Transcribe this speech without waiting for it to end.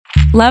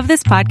Love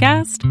this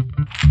podcast?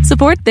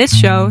 Support this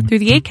show through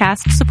the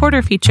Acast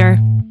supporter feature.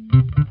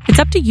 It's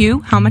up to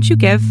you how much you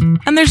give,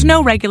 and there's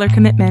no regular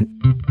commitment.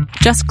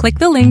 Just click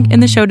the link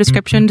in the show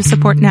description to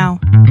support now.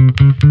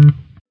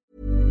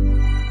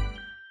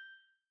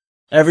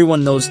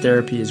 Everyone knows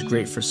therapy is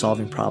great for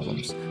solving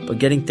problems, but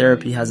getting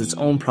therapy has its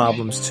own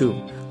problems too,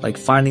 like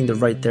finding the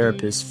right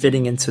therapist,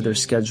 fitting into their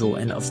schedule,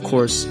 and of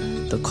course,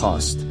 the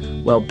cost.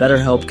 Well,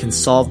 BetterHelp can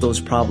solve those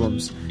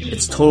problems.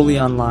 It's totally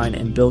online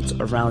and built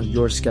around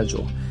your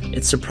schedule.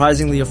 It's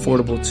surprisingly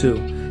affordable too.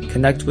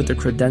 Connect with a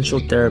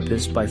credentialed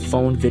therapist by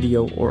phone,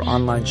 video, or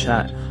online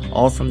chat,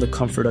 all from the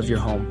comfort of your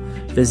home.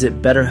 Visit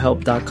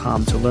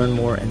BetterHelp.com to learn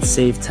more and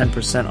save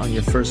 10% on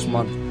your first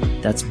month.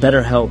 That's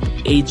BetterHelp,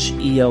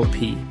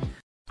 H-E-L-P.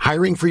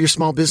 Hiring for your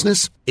small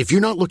business? If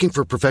you're not looking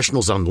for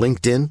professionals on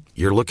LinkedIn,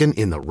 you're looking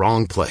in the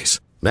wrong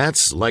place.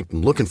 That's like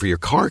looking for your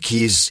car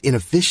keys in a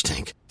fish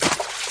tank.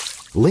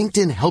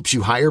 LinkedIn helps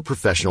you hire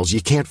professionals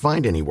you can't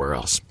find anywhere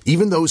else,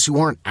 even those who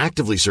aren't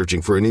actively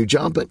searching for a new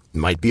job but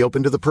might be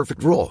open to the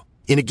perfect role.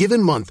 In a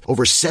given month,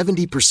 over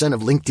 70%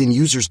 of LinkedIn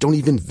users don't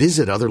even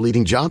visit other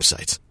leading job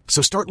sites.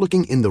 So start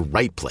looking in the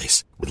right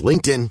place. With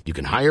LinkedIn, you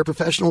can hire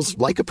professionals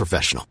like a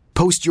professional.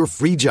 Post your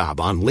free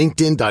job on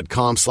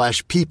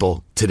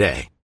linkedin.com/people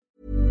today.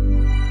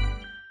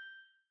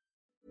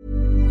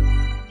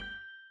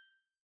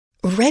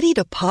 Ready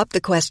to pop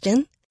the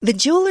question? The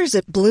jewelers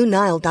at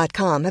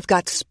BlueNile.com have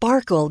got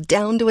sparkle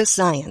down to a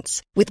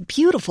science with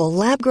beautiful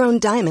lab-grown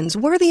diamonds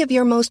worthy of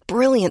your most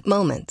brilliant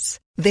moments.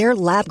 Their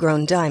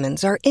lab-grown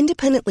diamonds are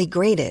independently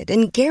graded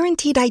and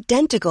guaranteed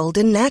identical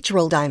to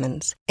natural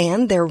diamonds,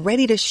 and they're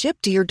ready to ship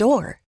to your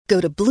door. Go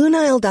to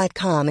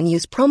BlueNile.com and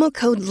use promo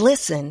code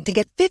LISTEN to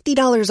get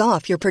 $50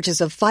 off your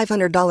purchase of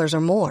 $500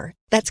 or more.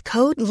 That's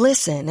code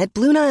LISTEN at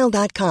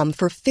BlueNile.com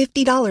for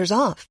 $50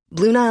 off.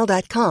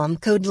 BlueNile.com,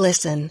 code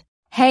LISTEN.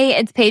 Hey,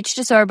 it's Paige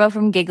DeSorbo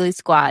from Giggly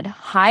Squad.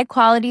 High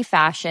quality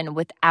fashion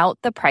without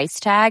the price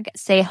tag.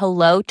 Say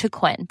hello to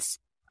Quince.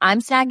 I'm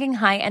snagging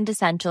high-end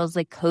essentials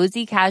like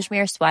cozy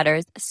cashmere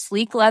sweaters,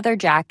 sleek leather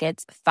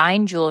jackets,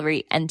 fine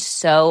jewelry, and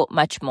so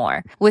much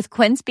more. With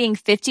Quince being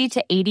 50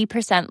 to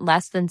 80%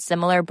 less than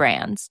similar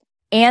brands.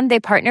 And they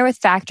partner with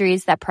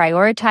factories that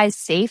prioritize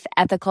safe,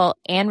 ethical,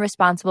 and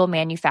responsible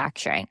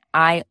manufacturing.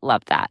 I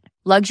love that.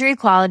 Luxury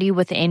quality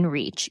within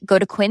reach. Go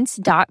to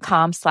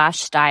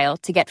quince.com/style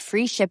to get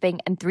free shipping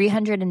and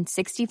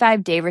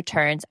 365-day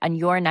returns on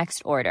your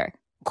next order.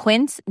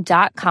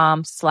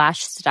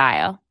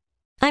 Quince.com/style.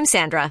 I'm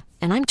Sandra,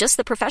 and I'm just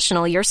the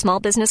professional your small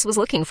business was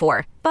looking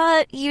for.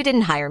 But you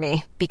didn't hire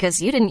me because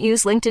you didn't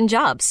use LinkedIn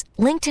Jobs.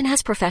 LinkedIn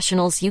has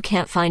professionals you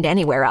can't find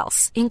anywhere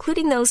else,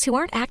 including those who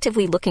aren't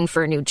actively looking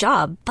for a new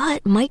job,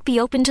 but might be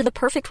open to the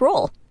perfect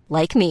role,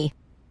 like me.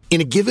 In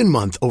a given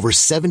month, over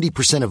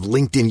 70% of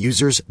LinkedIn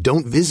users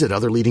don't visit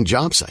other leading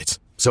job sites.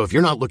 So if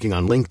you're not looking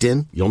on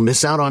LinkedIn, you'll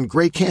miss out on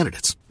great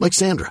candidates like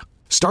Sandra.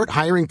 Start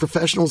hiring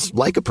professionals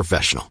like a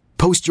professional.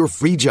 Post your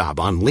free job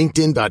on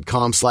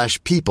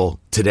linkedin.com/people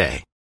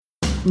today.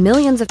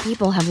 Millions of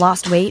people have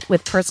lost weight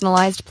with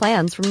personalized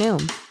plans from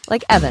Noom.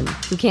 Like Evan,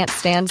 who can't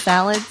stand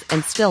salads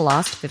and still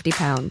lost 50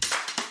 pounds.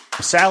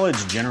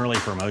 Salads generally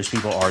for most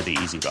people are the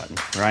easy button,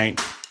 right?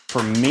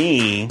 For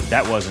me,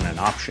 that wasn't an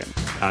option.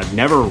 I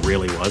never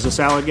really was a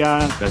salad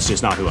guy. That's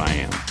just not who I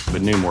am.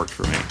 But Noom worked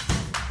for me.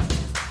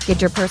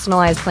 Get your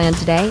personalized plan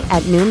today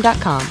at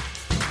Noom.com.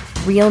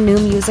 Real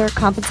Noom user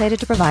compensated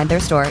to provide their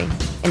story.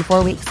 In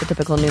 4 weeks, the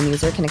typical Noom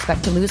user can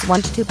expect to lose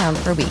 1 to 2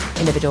 pounds per week.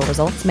 Individual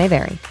results may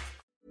vary.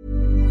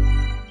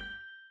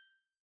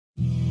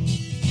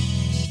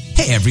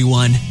 Hey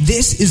everyone,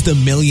 this is the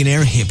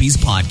Millionaire Hippies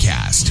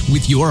Podcast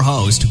with your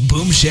host,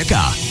 Boom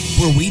Shikha,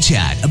 where we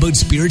chat about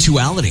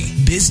spirituality,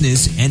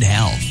 business, and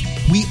health.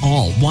 We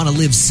all want to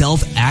live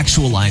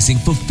self-actualizing,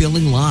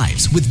 fulfilling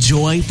lives with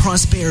joy,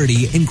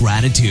 prosperity, and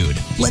gratitude.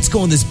 Let's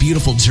go on this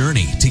beautiful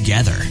journey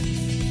together.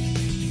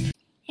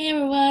 Hey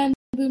everyone,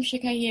 Boom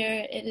Shikha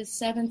here. It is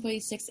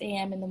 7:46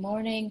 a.m. in the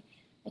morning.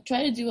 I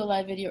tried to do a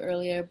live video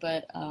earlier,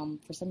 but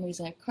for some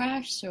reason it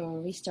crashed, so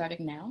we're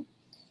restarting now.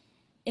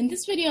 In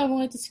this video, I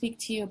wanted to speak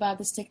to you about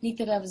this technique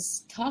that I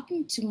was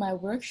talking to my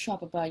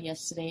workshop about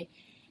yesterday.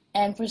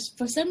 And for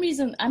some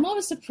reason, I'm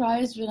always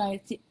surprised when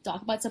I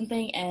talk about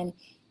something and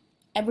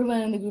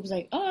everyone in the group is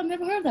like, oh, I've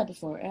never heard of that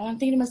before. And I'm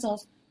thinking to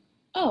myself,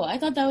 oh, I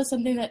thought that was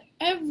something that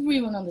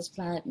everyone on this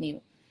planet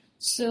knew.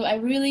 So I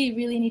really,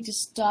 really need to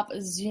stop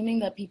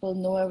assuming that people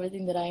know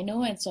everything that I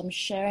know. And so I'm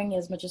sharing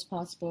as much as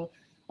possible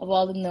of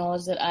all the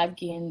knowledge that I've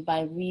gained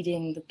by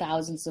reading the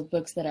thousands of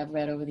books that I've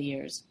read over the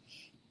years.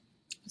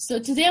 So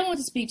today I want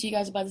to speak to you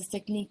guys about this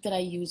technique that I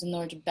use in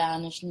order to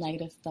banish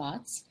negative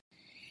thoughts.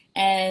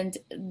 And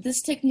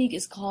this technique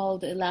is called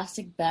the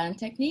elastic band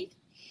technique.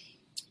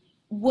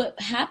 What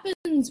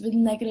happens with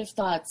negative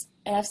thoughts,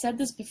 and I've said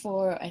this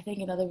before, I think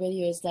in other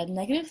videos, that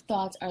negative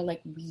thoughts are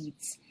like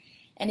weeds.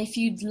 And if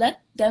you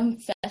let them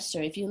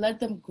fester, if you let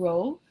them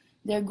grow,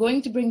 they're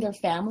going to bring their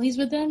families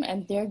with them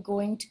and they're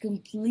going to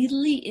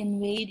completely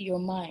invade your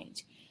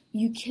mind.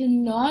 You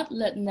cannot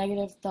let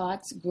negative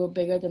thoughts grow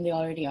bigger than they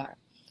already are.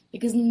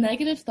 because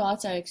negative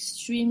thoughts are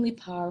extremely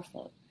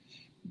powerful.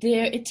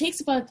 It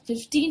takes about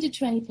 15 to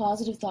 20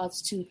 positive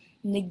thoughts to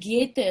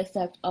negate the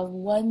effect of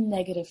one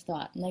negative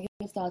thought.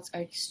 Negative thoughts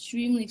are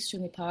extremely,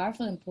 extremely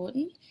powerful and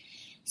important.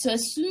 So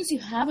as soon as you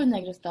have a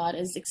negative thought,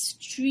 it's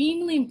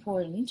extremely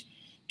important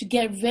to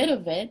get rid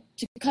of it,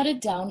 to cut it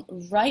down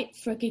right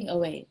freaking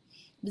away.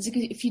 Because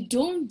if you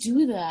don't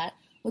do that,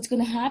 what's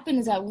going to happen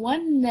is that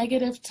one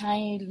negative,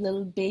 tiny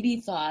little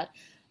baby thought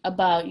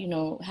about,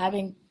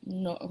 having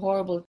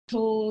horrible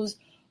toes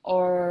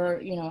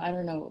or, I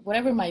don't know,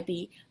 whatever it might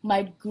be,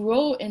 might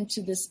grow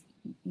into this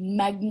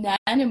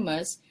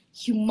magnanimous,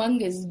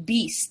 humongous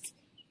beast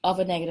of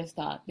a negative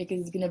thought,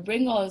 because it's going to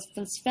bring all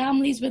his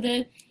families with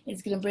it,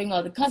 it's going to bring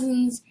all the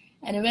cousins,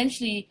 and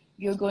eventually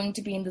you're going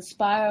to be in the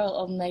spiral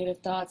of negative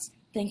thoughts,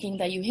 thinking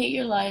that you hate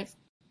your life,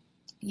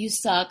 you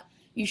suck,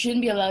 you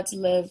shouldn't be allowed to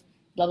live,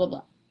 blah, blah,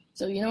 blah.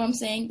 So you know what I'm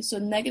saying? So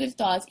negative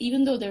thoughts,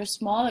 even though they're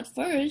small at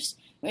first,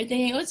 we're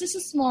thinking, it's just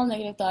a small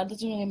negative thought, it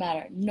doesn't really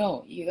matter.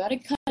 No, you got to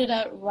cut it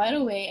out right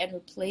away and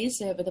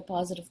replace it with a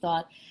positive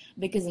thought,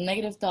 because a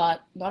negative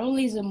thought, not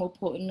only is it more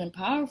potent and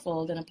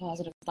powerful than a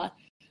positive thought,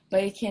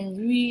 but it can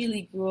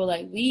really grow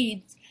like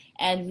weeds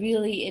and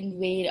really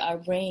invade our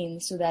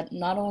brains, so that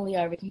not only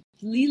are we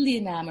completely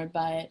enamored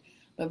by it,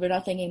 but we're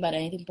not thinking about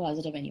anything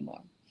positive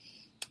anymore.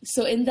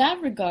 So in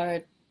that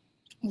regard,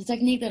 the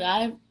technique that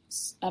I've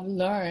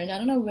learned, I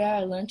don't know where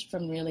I learned it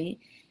from really,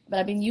 but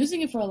I've been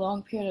using it for a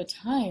long period of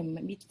time,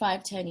 maybe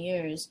 5-10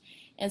 years,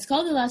 and it's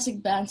called the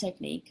elastic band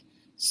technique.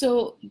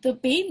 So the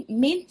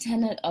main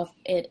tenet of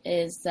it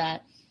is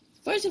that,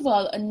 first of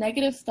all, a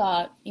negative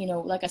thought,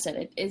 like I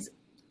said,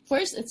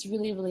 first, it's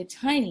really, really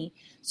tiny,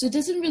 so it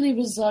doesn't really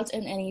result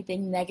in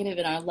anything negative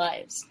in our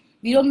lives.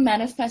 We don't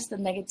manifest the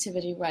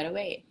negativity right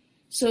away.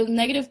 So the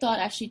negative thought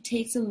actually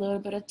takes a little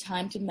bit of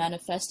time to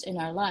manifest in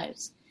our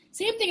lives.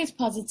 Same thing as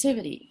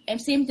positivity,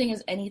 and same thing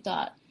as any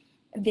thought.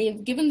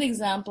 They've given the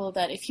example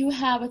that if you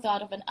have a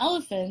thought of an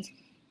elephant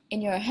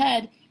in your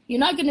head, you're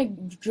not going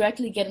to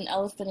directly get an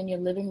elephant in your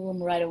living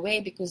room right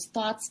away, because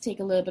thoughts take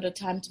a little bit of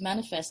time to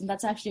manifest, and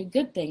that's actually a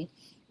good thing.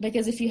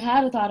 Because if you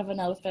had a thought of an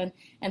elephant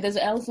and there's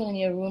an elephant in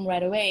your room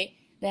right away,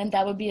 then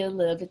that would be a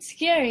little bit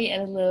scary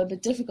and a little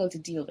bit difficult to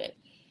deal with.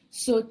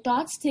 So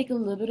thoughts take a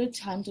little bit of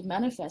time to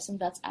manifest, and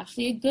that's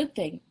actually a good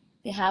thing.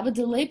 They have a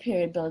delay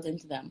period built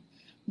into them.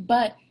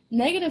 But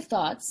negative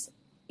thoughts,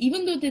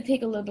 even though they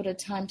take a little bit of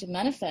time to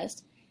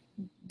manifest,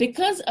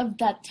 because of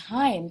that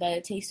time that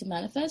it takes to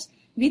manifest,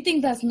 we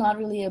think that's not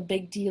really a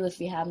big deal if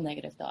we have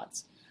negative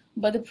thoughts.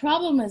 But the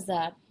problem is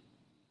that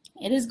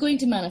it is going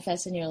to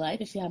manifest in your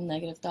life if you have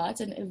negative thoughts,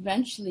 and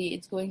eventually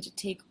it's going to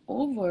take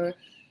over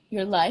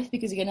your life,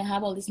 because you're going to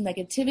have all this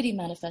negativity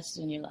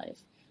manifested in your life.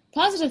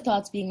 Positive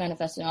thoughts being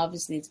manifested,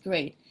 obviously it's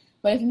great.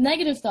 But if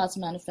negative thoughts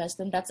manifest,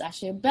 then that's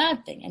actually a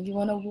bad thing, and you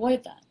want to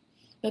avoid that.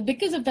 But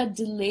because of that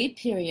delayed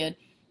period,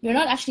 we're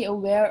not actually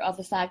aware of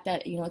the fact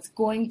that, it's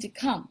going to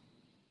come.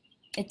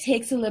 It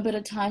takes a little bit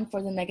of time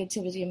for the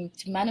negativity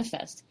to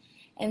manifest.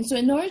 And so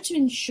in order to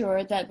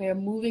ensure that we're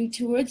moving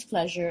towards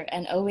pleasure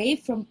and away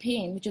from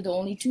pain, which are the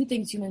only two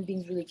things human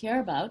beings really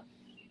care about,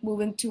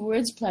 moving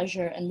towards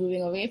pleasure and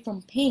moving away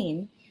from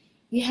pain,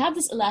 we have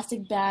this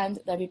elastic band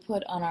that we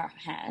put on our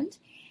hand.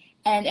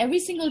 And every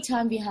single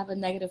time we have a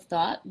negative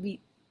thought,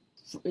 we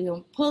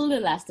pull the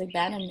elastic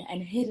band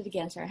and hit it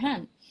against our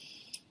hand.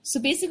 So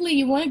basically,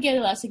 you want to get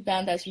an elastic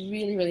band that's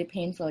really, really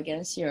painful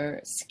against your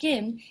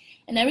skin.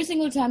 And every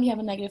single time you have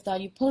a negative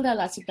thought, you pull that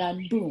elastic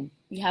band, boom,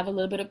 you have a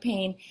little bit of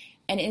pain.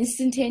 And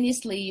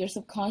instantaneously, your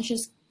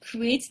subconscious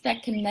creates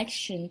that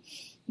connection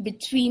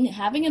between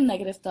having a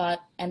negative thought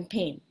and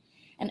pain.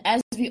 And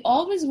as we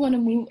always want to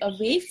move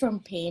away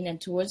from pain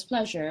and towards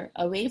pleasure,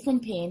 away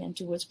from pain and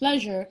towards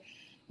pleasure,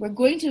 we're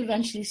going to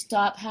eventually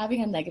stop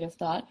having a negative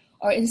thought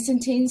or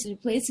instantaneously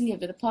replacing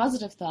it with a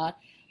positive thought,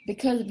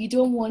 because we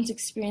don't want to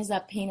experience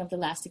that pain of the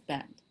elastic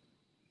band.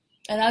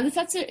 And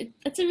that's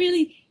a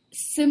really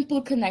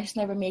simple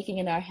connection that we're making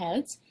in our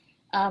heads.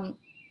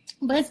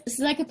 But it's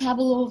like a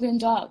Pavlovian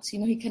dog.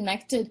 He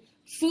connected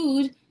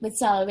food with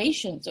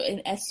salivation. So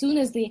as soon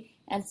as the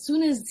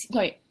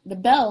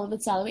bell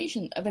with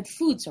salivation, with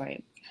food,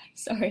 sorry.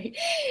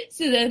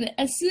 So then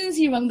as soon as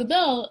he rung the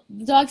bell,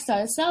 the dog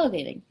started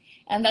salivating.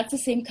 And that's the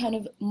same kind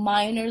of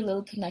minor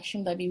little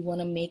connection that we want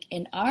to make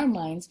in our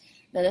minds,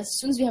 that as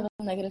soon as we have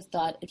a negative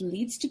thought, it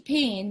leads to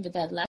pain with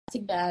that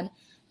elastic band,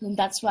 and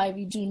that's why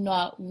we do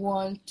not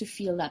want to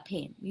feel that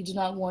pain. We do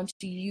not want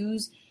to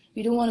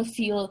we don't want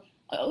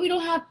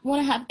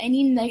to have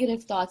any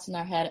negative thoughts in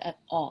our head at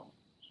all.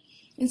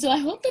 And so I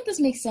hope that this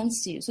makes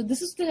sense to you. So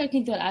this is the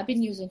technique that I've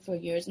been using for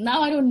years.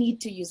 Now I don't need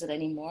to use it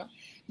anymore,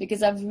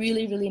 because I've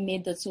really, really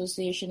made the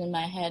association in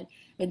my head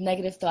with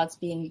negative thoughts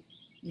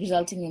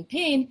resulting in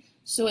pain.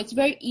 So it's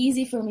very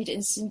easy for me to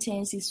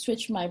instantaneously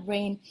switch my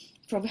brain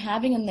from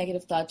having a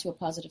negative thought to a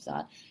positive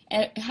thought.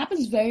 And it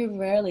happens very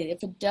rarely.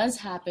 If it does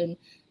happen,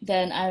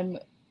 then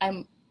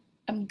I'm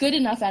good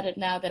enough at it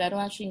now that I don't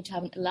actually need to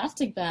have an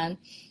elastic band.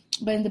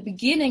 But in the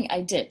beginning,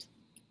 I did.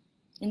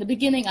 In the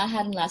beginning, I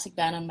had an elastic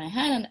band on my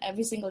hand, and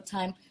every single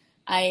time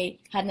I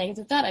had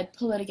negative thought, I'd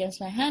pull it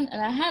against my hand,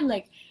 and I had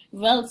like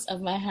welts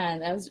of my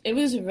hand. It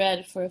was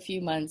red for a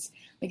few months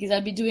because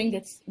I'd be doing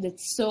this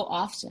so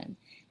often.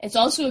 It's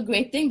also a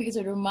great thing because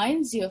it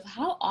reminds you of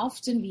how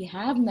often we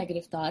have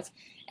negative thoughts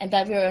and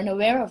that we're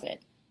unaware of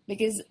it.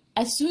 Because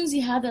as soon as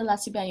you have the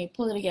elastic band, you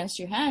pull it against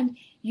your hand,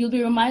 you'll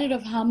be reminded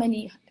of how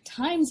many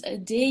times a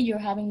day you're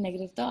having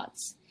negative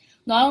thoughts.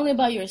 Not only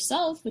about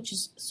yourself, which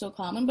is so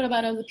common, but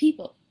about other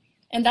people.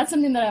 And that's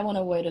something that I want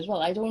to avoid as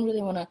well. I don't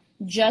really want to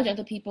judge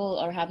other people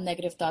or have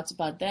negative thoughts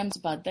about them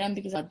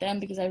because I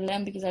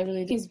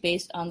really think it's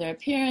based on their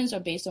appearance or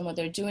based on what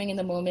they're doing in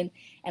the moment.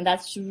 And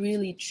that's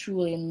really,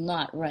 truly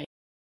not right.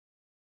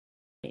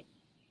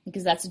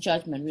 Because that's a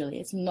judgment, really.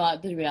 It's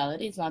not the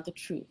reality. It's not the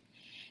truth.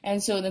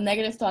 And so the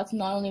negative thoughts,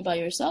 not only about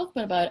yourself,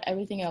 but about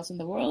everything else in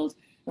the world.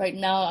 Right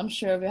now, I'm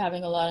sure we're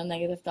having a lot of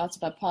negative thoughts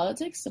about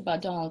politics,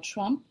 about Donald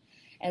Trump.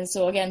 And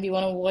so, again, we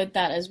want to avoid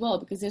that as well,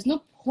 because there's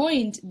no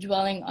point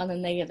dwelling on the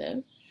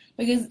negative.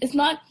 Because it's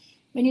not,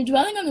 when you're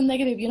dwelling on the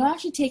negative, you're not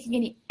actually taking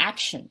any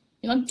action.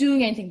 You're not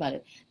doing anything about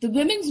it. The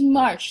Women's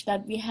March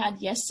that we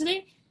had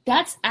yesterday,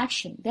 that's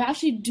action. They're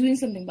actually doing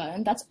something about it,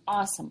 and that's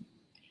awesome.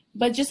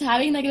 But just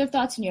having negative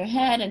thoughts in your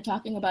head and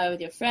talking about it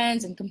with your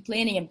friends and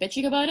complaining and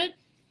bitching about it,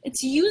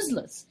 it's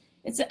useless.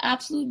 It's an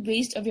absolute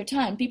waste of your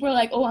time. People are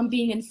like, oh, I'm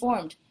being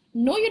informed.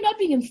 No, you're not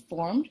being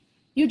informed.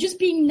 You're just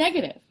being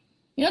negative.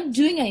 You're not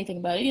doing anything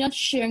about it. You're not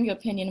sharing your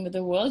opinion with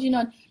the world. You're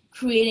not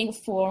creating a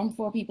forum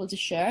for people to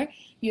share.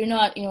 You're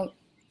not,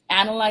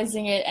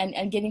 analyzing it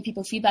and giving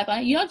people feedback on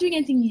it. You're not doing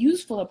anything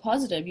useful or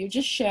positive. You're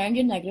just sharing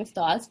your negative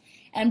thoughts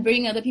and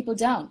bringing other people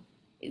down.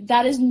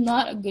 That is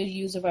not a good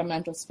use of our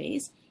mental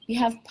space. We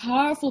have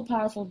powerful,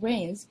 powerful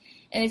brains.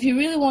 And if you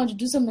really wanted to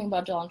do something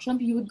about Donald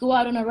Trump, you would go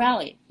out on a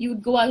rally. You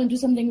would go out and do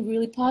something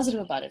really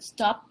positive about it.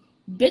 Stop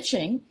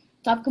bitching,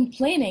 stop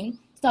complaining,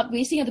 stop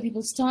wasting other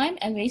people's time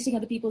and wasting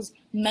other people's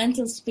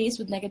mental space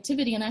with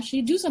negativity and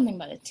actually do something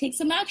about it. Take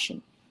some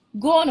action.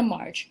 Go on a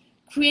march.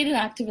 Create an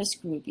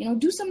activist group.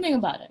 Do something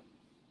about it.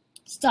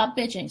 Stop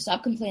bitching.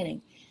 Stop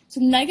complaining. So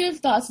negative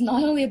thoughts,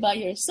 not only about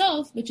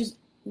yourself, which is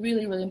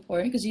really, really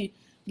important because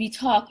we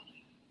talk,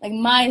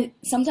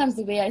 sometimes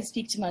the way I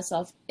speak to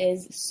myself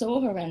is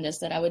so horrendous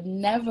that I would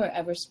never,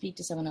 ever speak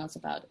to someone else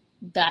about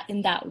that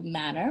in that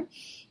manner.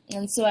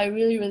 And so I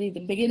really, really, in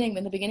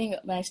the beginning,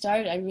 when I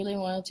started, I really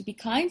wanted to be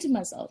kind to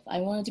myself. I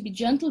wanted to be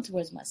gentle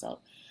towards myself.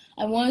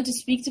 I wanted to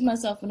speak to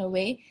myself in a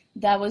way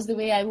that was the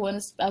way I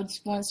would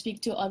want to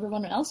speak to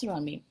everyone else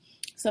around me.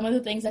 Some of the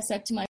things I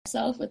said to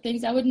myself were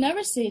things I would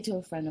never say to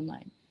a friend of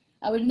mine.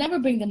 I would never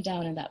bring them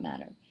down in that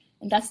manner.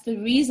 And that's the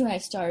reason I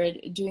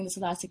started doing this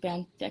elastic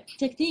band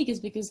technique,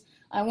 is because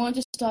I wanted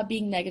to stop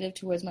being negative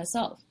towards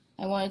myself.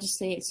 I wanted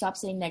to stop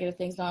saying negative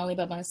things not only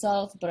about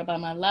myself, but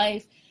about my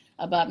life,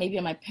 about maybe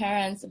my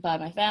parents, about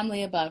my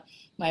family, about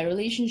my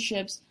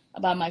relationships,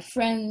 about my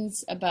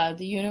friends, about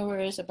the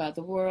universe, about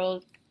the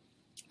world.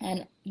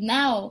 And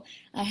now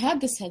I have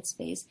this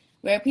headspace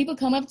where people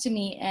come up to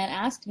me and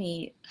ask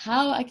me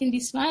how I can be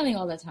smiling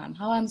all the time,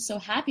 how I'm so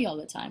happy all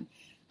the time,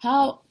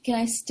 how can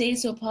I stay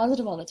so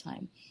positive all the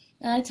time.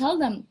 And I tell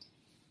them,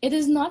 it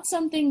is not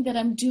something that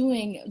I'm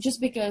doing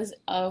just because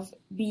of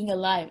being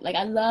alive.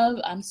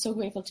 I'm so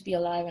grateful to be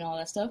alive and all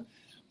that stuff.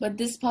 But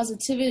this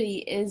positivity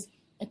is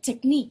a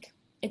technique.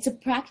 It's a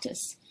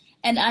practice.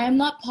 And I am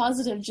not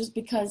positive just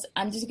because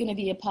I'm just going to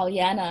be a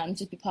Pollyanna and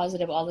just be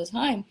positive all the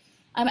time.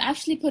 I'm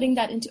actually putting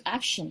that into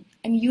action.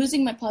 I'm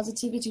using my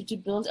positivity to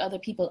build other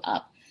people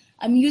up.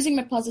 I'm using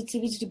my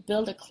positivity to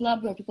build a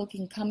club where people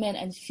can come in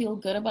and feel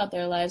good about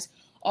their lives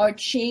or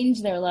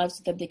change their lives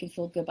so that they can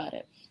feel good about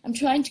it. I'm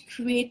trying to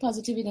create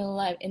positivity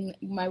in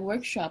my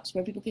workshops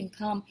where people can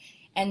come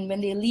and when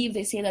they leave,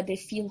 they say that they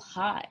feel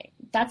high.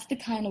 That's the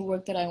kind of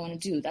work that I want to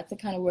do. That's the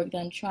kind of work that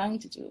I'm trying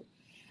to do.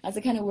 That's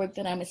the kind of work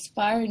that I'm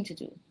aspiring to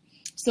do.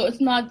 So it's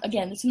not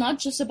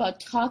just about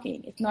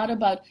talking. It's not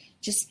about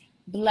just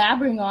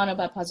blabbering on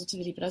about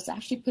positivity, but I was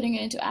actually putting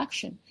it into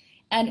action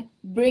and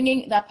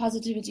bringing that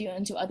positivity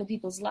into other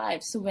people's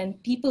lives. So when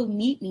people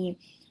meet me,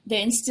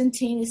 they're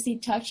instantaneously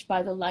touched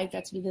by the light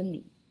that's within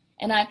me.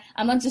 And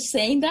I'm not just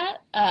saying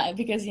that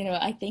because,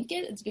 I think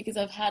it. It's because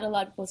I've had a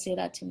lot of people say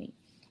that to me.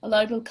 A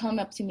lot of people come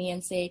up to me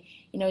and say,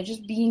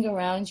 just being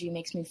around you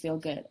makes me feel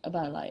good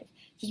about life.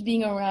 Just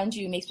being around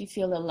you makes me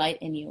feel the light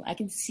in you. I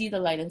can see the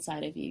light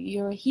inside of you.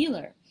 You're a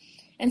healer.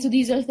 And so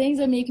these are things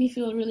that make me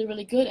feel really,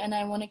 really good, and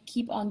I want to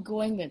keep on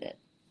going with it.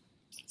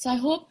 So I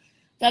hope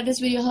that this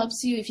video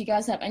helps you. If you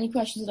guys have any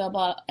questions at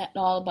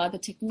all about the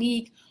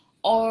technique,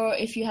 or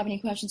if you have any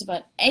questions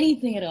about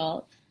anything at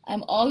all,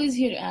 I'm always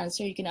here to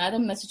answer. You can either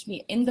message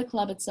me in the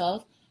club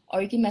itself,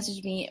 or you can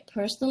message me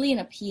personally in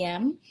a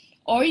PM,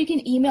 or you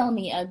can email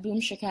me at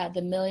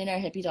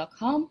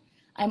boomshikha@themillionairehippie.com.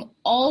 I'm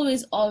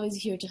always, always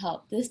here to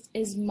help. This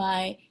is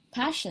my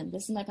passion.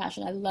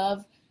 I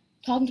love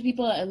talking to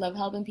people. I love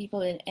helping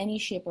people in any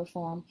shape or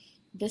form.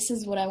 This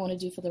is what I want to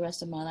do for the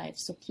rest of my life.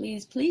 So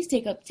please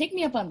take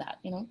me up on that.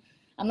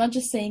 I'm not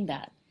just saying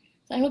that.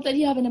 So I hope that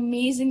you have an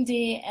amazing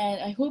day,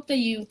 and I hope that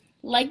you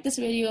like this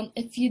video.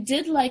 If you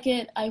did like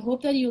it, I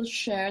hope that you'll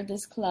share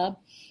this club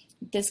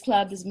this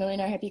club, this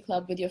Millionaire Hippie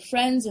Club, with your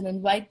friends and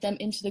invite them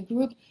into the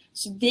group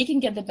so they can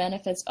get the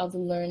benefits of the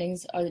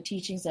learnings or the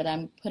teachings that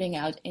I'm putting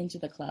out into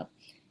the club.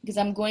 Because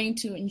I'm going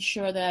to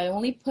ensure that I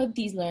only put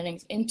these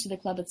learnings into the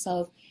club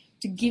itself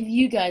to give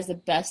you guys the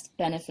best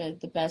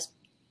benefit, the best,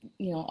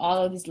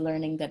 all of this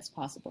learning that's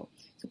possible.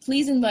 So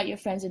please invite your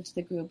friends into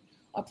the group,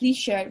 or please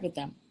share it with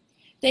them.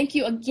 Thank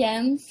you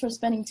again for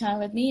spending time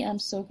with me. I'm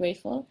so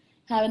grateful.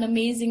 Have an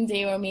amazing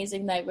day or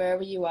amazing night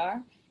wherever you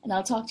are, and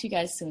I'll talk to you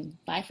guys soon.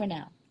 Bye for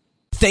now.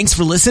 Thanks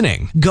for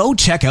listening. Go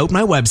check out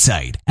my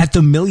website at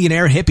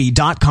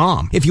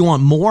themillionairehippie.com if you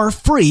want more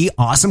free,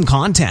 awesome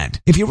content.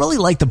 If you really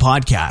like the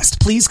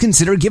podcast, please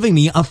consider giving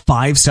me a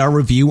 5-star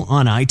review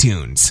on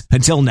iTunes.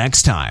 Until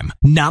next time,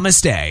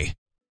 namaste.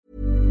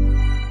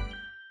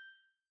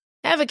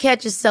 Ever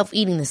catch yourself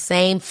eating the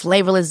same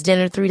flavorless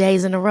dinner 3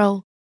 days in a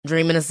row?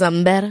 Dreaming of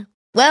something better?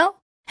 Well,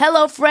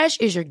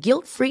 HelloFresh is your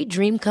guilt-free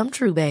dream come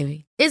true,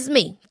 baby. It's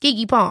me,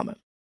 Keke Palmer.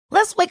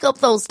 Let's wake up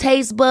those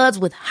taste buds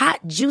with hot,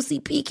 juicy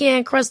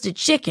pecan-crusted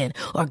chicken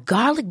or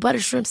garlic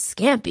butter shrimp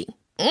scampi.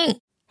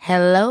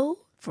 Hello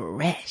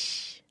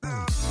Fresh.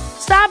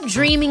 Stop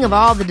dreaming of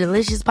all the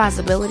delicious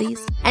possibilities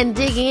and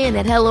dig in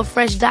at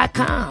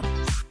HelloFresh.com.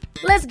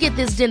 Let's get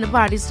this dinner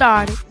party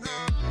started.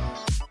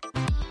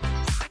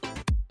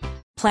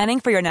 Planning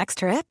for your next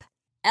trip?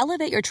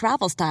 Elevate your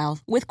travel style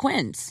with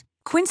Quince.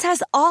 Quince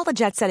has all the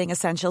jet-setting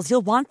essentials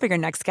you'll want for your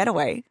next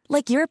getaway,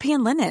 like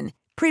European linen,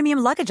 premium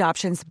luggage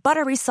options,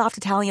 buttery soft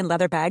Italian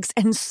leather bags,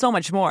 and so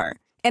much more.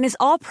 And is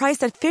all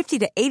priced at 50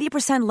 to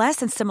 80% less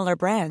than similar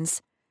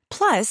brands.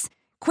 Plus,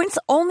 Quince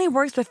only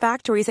works with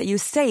factories that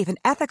use safe and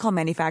ethical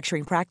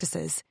manufacturing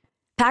practices.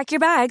 Pack your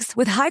bags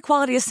with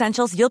high-quality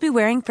essentials you'll be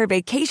wearing for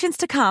vacations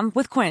to come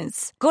with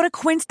Quince. Go to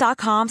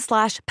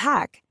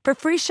quince.com/pack for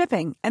free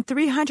shipping and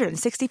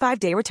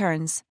 365-day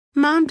returns.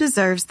 Mom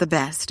deserves the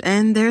best,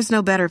 and there's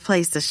no better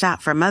place to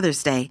shop for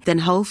Mother's Day than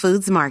Whole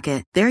Foods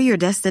Market. They're your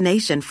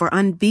destination for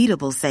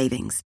unbeatable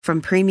savings, from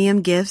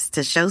premium gifts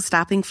to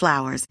show-stopping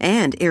flowers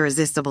and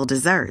irresistible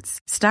desserts.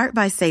 Start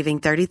by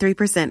saving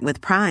 33% with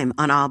Prime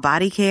on all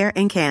body care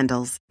and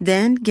candles.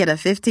 Then get a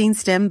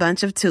 15-stem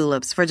bunch of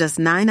tulips for just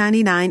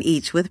 $9.99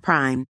 each with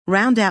Prime.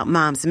 Round out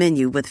Mom's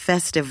menu with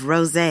festive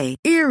rosé,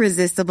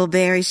 irresistible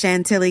berry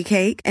chantilly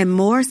cake, and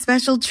more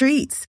special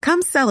treats.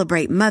 Come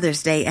celebrate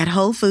Mother's Day at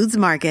Whole Foods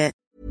Market.